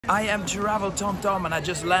I am Travel Tom and I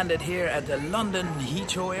just landed here at the London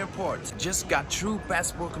Heathrow Airport. Just got through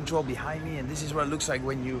passport control behind me, and this is what it looks like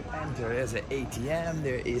when you enter. There's an ATM,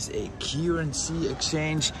 there is a currency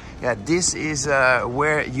exchange. Yeah, this is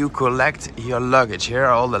where you collect your luggage. Here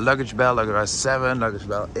are all the luggage bell, luggage bell 7, luggage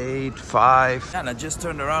bell 8, 5. And I just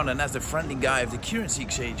turned around and as the friendly guy of the currency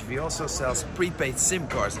exchange, he also sells prepaid SIM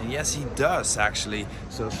cards. And yes, he does actually.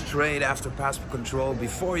 So straight after passport control,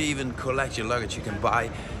 before you even collect your luggage, you can buy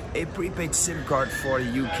a prepaid SIM card for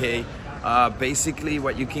the UK. Basically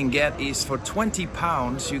what you can get is for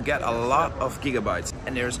 £20 you get a lot of gigabytes,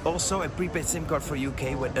 and there's also a prepaid SIM card for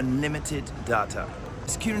UK with unlimited data.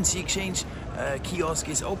 This currency exchange kiosk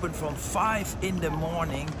is open from 5 in the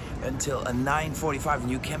morning until 9:45,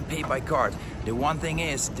 and you can pay by card. The one thing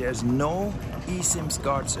is there's no eSIM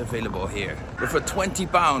cards available here. But for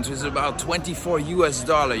 £20, which is about 24 US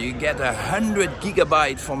dollar, you get 100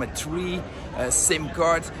 gigabyte from a 3 SIM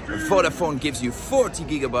card. Vodafone gives you 40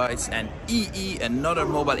 gigabytes, and EE, another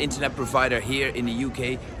mobile internet provider here in the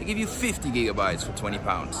UK, they give you 50 gigabytes for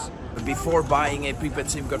 £20. But before buying a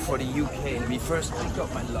prepaid SIM card for the UK, let me first pick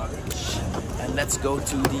up my luggage and let's go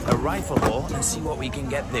to the arrival hall and see what we can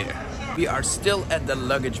get there. We are still at the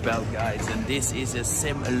luggage belt, guys, and this is a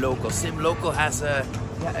Sim Local. Sim Local has a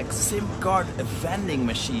SIM card vending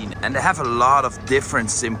machine, and they have a lot of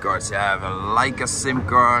different SIM cards. They have a Leica SIM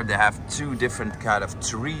card, they have 2 different kind of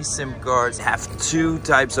 3 SIM cards, they have 2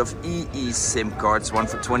 types of EE SIM cards, one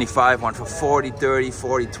for 25, one for 40, 30,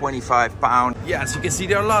 40, 25 pounds. Yeah, as you can see,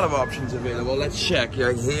 there are a lot of options available. Let's check.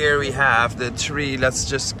 Here we have the 3. Let's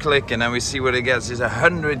just click and then we see what it gets. It's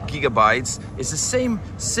 100 gigabytes. It's the same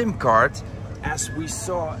SIM card as we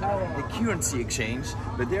saw the currency exchange,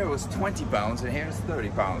 but there was £20 and here is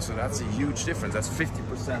 £30, so that's a huge difference. That's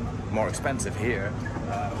 50% more expensive here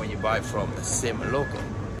when you buy from a Sim Local.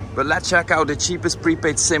 But let's check out the cheapest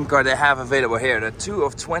prepaid SIM card they have available here. The 2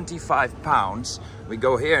 of £25. We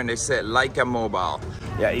go here and they say Leica Mobile.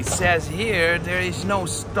 Yeah, it says here there is no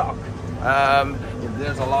stock.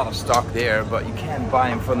 There's a lot of stock there, but you can't buy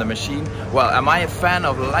them from the machine. Well, am I a fan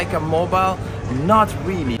of Leica Mobile? Not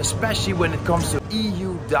really, especially when it comes to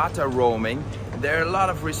EU data roaming. There are a lot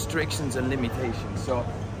of restrictions and limitations, so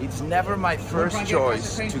it's never my first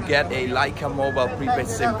choice to get a Leica Mobile prepaid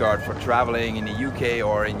SIM card for traveling in the UK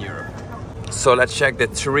or in Europe. So let's check the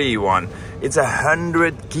 3 one. It's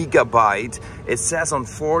 100 gigabyte. It says on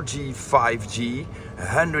 4G, 5G,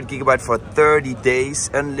 100 gigabyte for 30 days,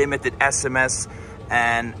 unlimited SMS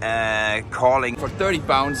and calling. For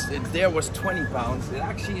 £30, there was £20. It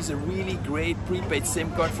actually is a really great prepaid SIM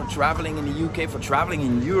card for traveling in the UK, for traveling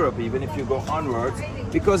in Europe even if you go onwards,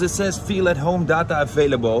 because it says feel at home data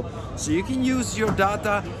available, so you can use your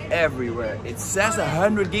data everywhere. It says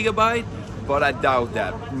 100 gigabyte, but I doubt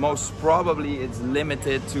that. Most probably it's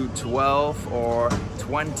limited to 12 or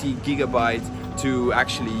 20 gigabytes to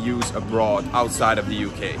actually use abroad outside of the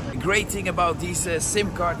UK. The great thing about these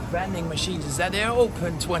SIM card vending machines is that they're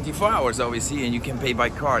open 24 hours obviously, and you can pay by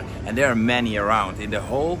card, and there are many around. In the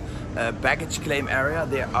whole baggage claim area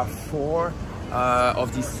there are 4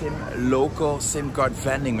 of these Sim Local SIM card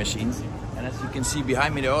vending machines, and as you can see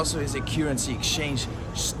behind me there also is a currency exchange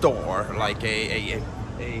store, like a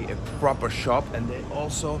proper shop, and they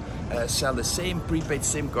also sell the same prepaid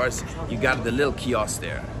SIM cards you got at the little kiosk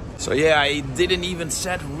there. So yeah, I didn't even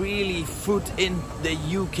set really foot in the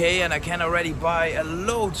UK and I can already buy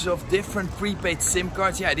loads of different prepaid SIM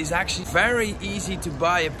cards. Yeah, it is actually very easy to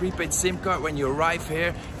buy a prepaid SIM card when you arrive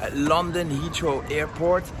here at London Heathrow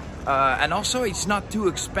Airport. And also it's not too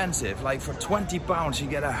expensive. Like for £20 you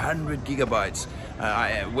get 100 gigabytes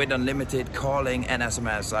with unlimited calling and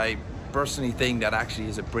SMS. I personally think that actually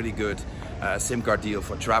is a pretty good SIM card deal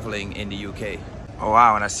for traveling in the UK. Oh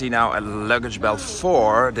wow, and I see now at Luggage Belt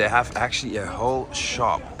 4 they have actually a whole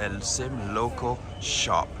shop, a Sim Local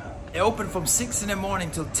shop. They open from 6 in the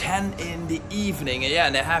morning till 10 in the evening. And yeah,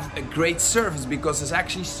 and they have a great service because there's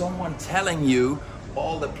actually someone telling you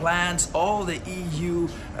all the plans, all the EU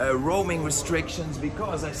roaming restrictions,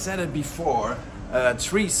 because I said it before,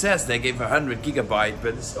 3 says they give 100 gigabyte,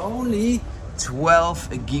 but it's only 12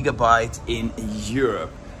 gigabyte in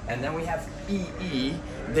Europe. And then we have EE.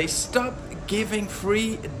 They stopped giving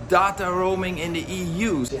free data roaming in the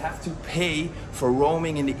EU. You have to pay for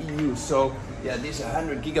roaming in the EU. So yeah, this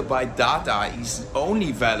 100 gigabyte data is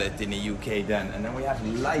only valid in the UK then. And then we have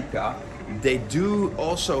Leica. They do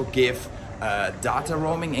also give data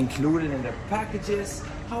roaming included in their packages.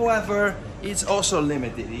 However, it's also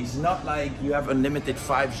limited. It's not like you have unlimited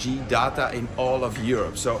 5G data in all of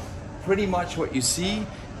Europe. So pretty much what you see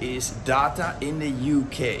is data in the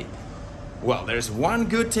UK. Well, there's one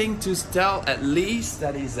good thing to tell at least,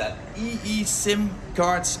 that is that EE SIM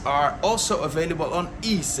cards are also available on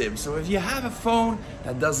eSIM. So if you have a phone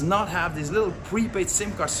that does not have this little prepaid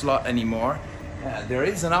SIM card slot anymore, there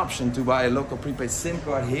is an option to buy a local prepaid SIM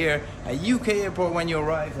card here at UK airport when you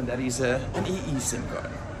arrive, and that is an EE SIM card.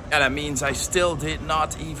 And that means I still did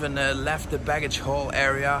not even left the baggage hall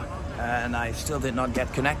area, and I still did not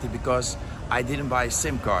get connected because I didn't buy a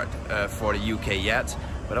SIM card for the UK yet.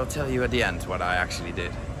 But I'll tell you at the end what I actually did.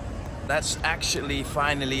 Let's actually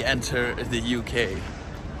finally enter the UK.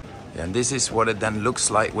 And this is what it then looks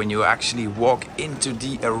like when you actually walk into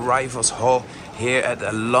the arrivals hall here at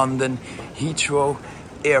the London Heathrow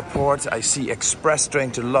Airport. I see express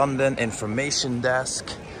train to London, information desk.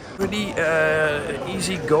 Pretty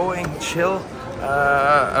easy going, chill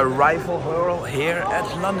arrival hall here at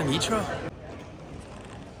London Heathrow.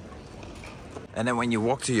 And then when you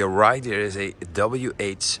walk to your right, there is a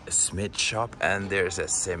WH Smith shop, and there's a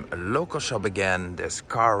SIM local shop again. There's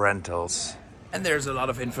car rentals. And there's a lot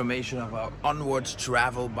of information about onward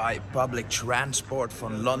travel by public transport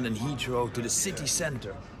from London Heathrow to the city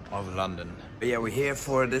center of London. But yeah, we're here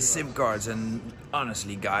for the SIM cards, and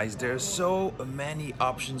honestly guys, there's so many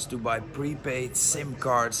options to buy prepaid SIM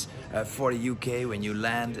cards for the UK when you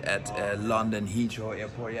land at London Heathrow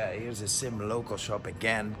Airport. Yeah, here's a SIM local shop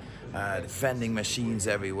again. The vending machines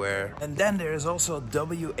everywhere. And then there is also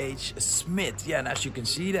WH Smith. Yeah, and as you can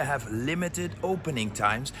see, they have limited opening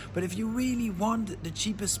times. But if you really want the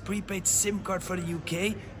cheapest prepaid SIM card for the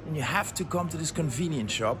UK, then you have to come to this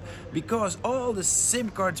convenience shop, because all the SIM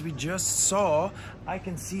cards we just saw, I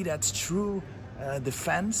can see that's true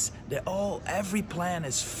defense. Every plan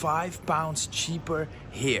is £5 cheaper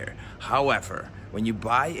here. However, when you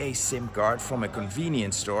buy a SIM card from a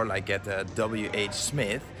convenience store like at WH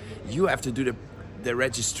Smith, you have to do the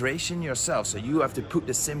registration yourself. So you have to put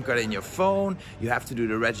the SIM card in your phone, you have to do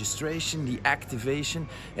the registration, the activation.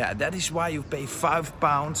 Yeah, that is why you pay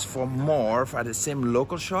 £5 for more for the SIM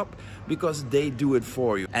local shop, because they do it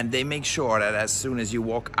for you. And they make sure that as soon as you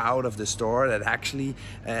walk out of the store, that actually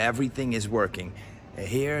everything is working.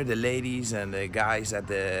 Here, the ladies and the guys at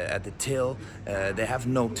the till, they have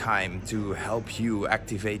no time to help you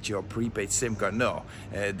activate your prepaid SIM card. No,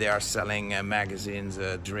 they are selling magazines,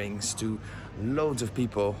 drinks to loads of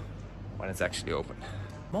people when it's actually open.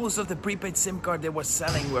 Most of the prepaid SIM card they were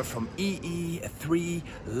selling were from EE3,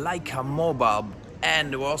 Leica Mobile,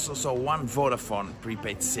 and we also saw one Vodafone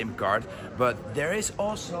prepaid SIM card. But there is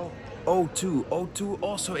also O2. O2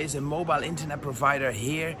 also is a mobile internet provider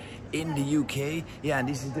here in the UK. Yeah, and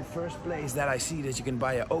this is the first place that I see that you can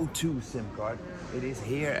buy a O2 SIM card. It is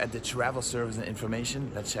here at the travel service and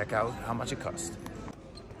information. Let's check out how much it costs.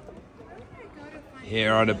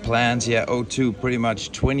 Here are the plans. Yeah, O2 pretty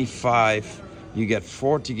much 25. You get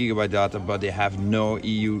 40 GB data, but they have no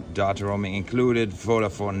EU data roaming included.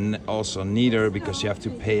 Vodafone also neither, because you have to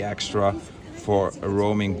pay extra for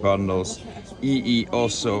roaming bundles. EE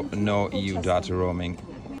also no EU data roaming.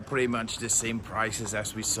 Pretty much the same prices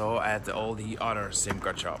as we saw at all the other SIM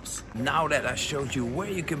card shops. Now that I showed you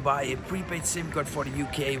where you can buy a prepaid SIM card for the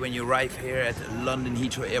UK when you arrive here at London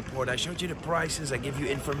Heathrow Airport, I showed you the prices, I give you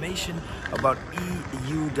information about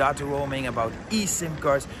EU data roaming, about eSIM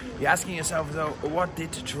cards. You're asking yourself though, what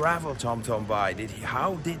did Travel TomTom buy?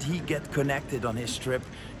 How did he get connected on his trip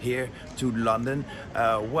here to London?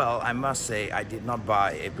 Well, I must say I did not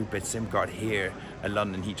buy a prepaid SIM card here at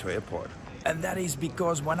London Heathrow Airport. And that is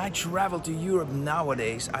because when I travel to Europe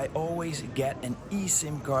nowadays, I always get an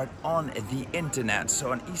eSIM card on the internet.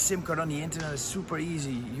 So an eSIM card on the internet is super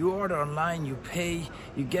easy. You order online, you pay,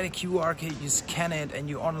 you get a QR code, you scan it, and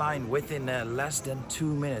you're online within less than 2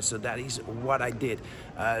 minutes. So that is what I did.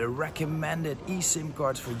 Recommended eSIM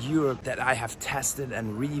cards for Europe that I have tested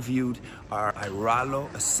and reviewed are Iralo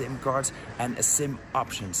SIM cards and a SIM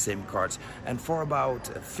option SIM cards. And for about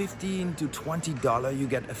 $15 to $20, you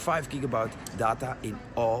get a 5 GB data in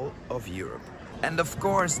all of Europe. And of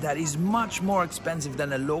course, that is much more expensive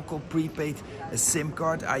than a local prepaid SIM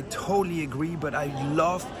card. I totally agree, but I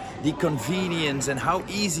love the convenience and how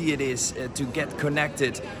easy it is to get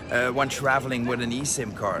connected when traveling with an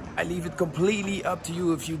eSIM card. I leave it completely up to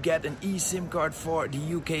you if you get an eSIM card for the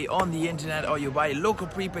UK on the internet, or you buy a local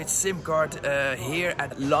prepaid SIM card here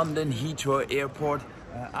at London Heathrow Airport.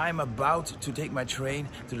 I'm about to take my train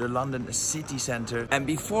to the London city center. And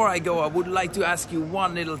before I go, I would like to ask you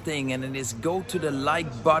one little thing, and it is go to the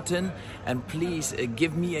like button and please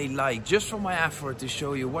give me a like, just for my effort to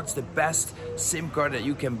show you what's the best SIM card that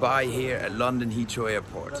you can buy here at London Heathrow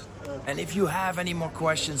Airport. And if you have any more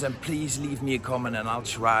questions, then please leave me a comment and I'll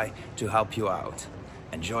try to help you out.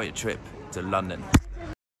 Enjoy your trip to London.